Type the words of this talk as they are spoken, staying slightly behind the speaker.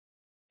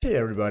Hey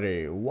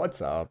everybody,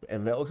 what's up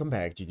and welcome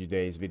back to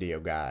today's video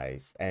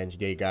guys. And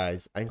today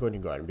guys, I'm going to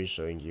go and be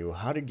showing you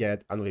how to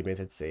get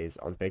unlimited saves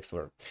on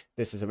Pixlr.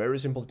 This is a very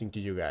simple thing to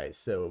do guys,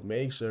 so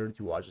make sure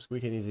to watch this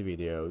quick and easy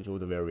video till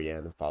the very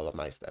end and follow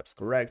my steps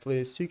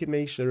correctly so you can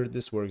make sure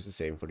this works the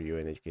same for you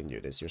and that you can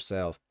do this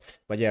yourself.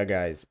 But yeah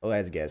guys,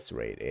 let's get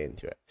straight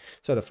into it.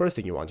 So the first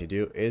thing you want to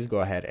do is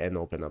go ahead and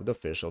open up the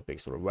official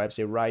Pixlr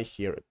website right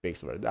here at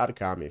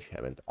pixlr.com if you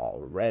haven't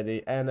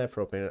already, and after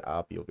opening it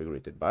up you'll be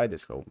greeted by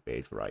this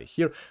homepage right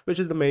here, which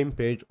is the main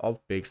page of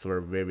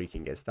Pixlr where we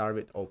can get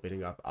started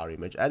opening up our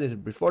image editor.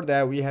 Before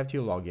that, we have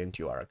to log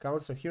into our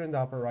account. So here in the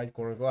upper right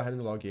corner, go ahead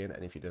and log in.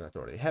 And if you do not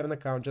already have an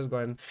account, just go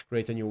ahead and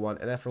create a new one.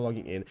 And after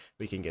logging in,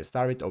 we can get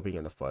started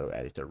opening the photo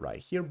editor right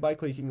here by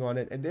clicking on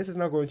it. And this is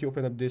now going to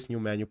open up this new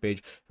menu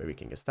page where we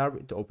can get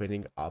started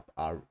opening up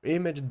our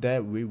image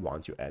that we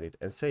want to edit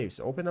and save.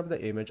 So open up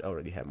the image. I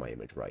already have my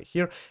image right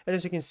here. And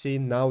as you can see,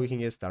 now we can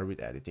get started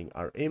with editing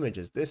our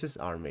images. This is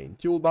our main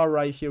toolbar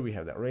right here. We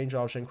have the range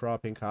option,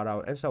 cropping,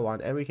 cutout, and so on,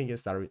 and we can get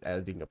started with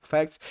editing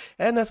effects.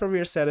 And after we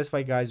are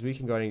satisfied guys, we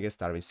can go ahead and get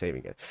started with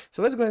saving it.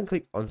 So let's go ahead and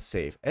click on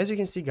save. As you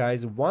can see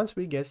guys, once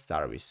we get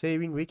started with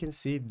saving, we can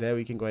see that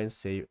we can go ahead and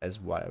save as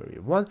whatever we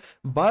want,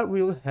 but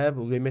we'll have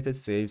limited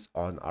saves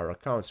on our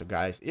account. So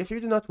guys, if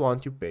you do not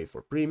want to pay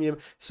for premium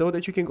so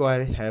that you can go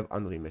ahead and have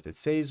unlimited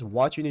saves,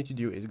 what you need to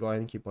do is go ahead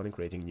and keep on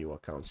creating new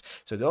accounts.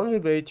 So the only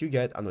way to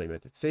get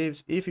unlimited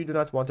saves if you do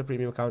not want a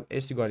premium account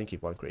is to go ahead and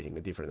keep on creating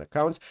a different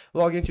accounts,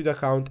 log into the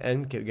account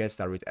and get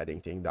started with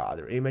editing the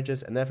other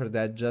images, and after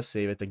that just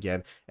save it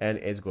again and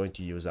it's going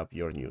to use up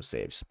your new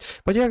saves.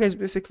 But yeah guys,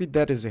 basically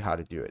that is how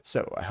to do it.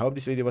 So I hope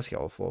this video was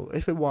helpful.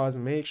 If it was,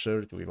 make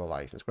sure to leave a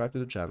like, subscribe to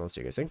the channel.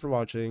 So you guys, thanks for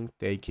watching,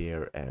 take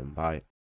care, and bye.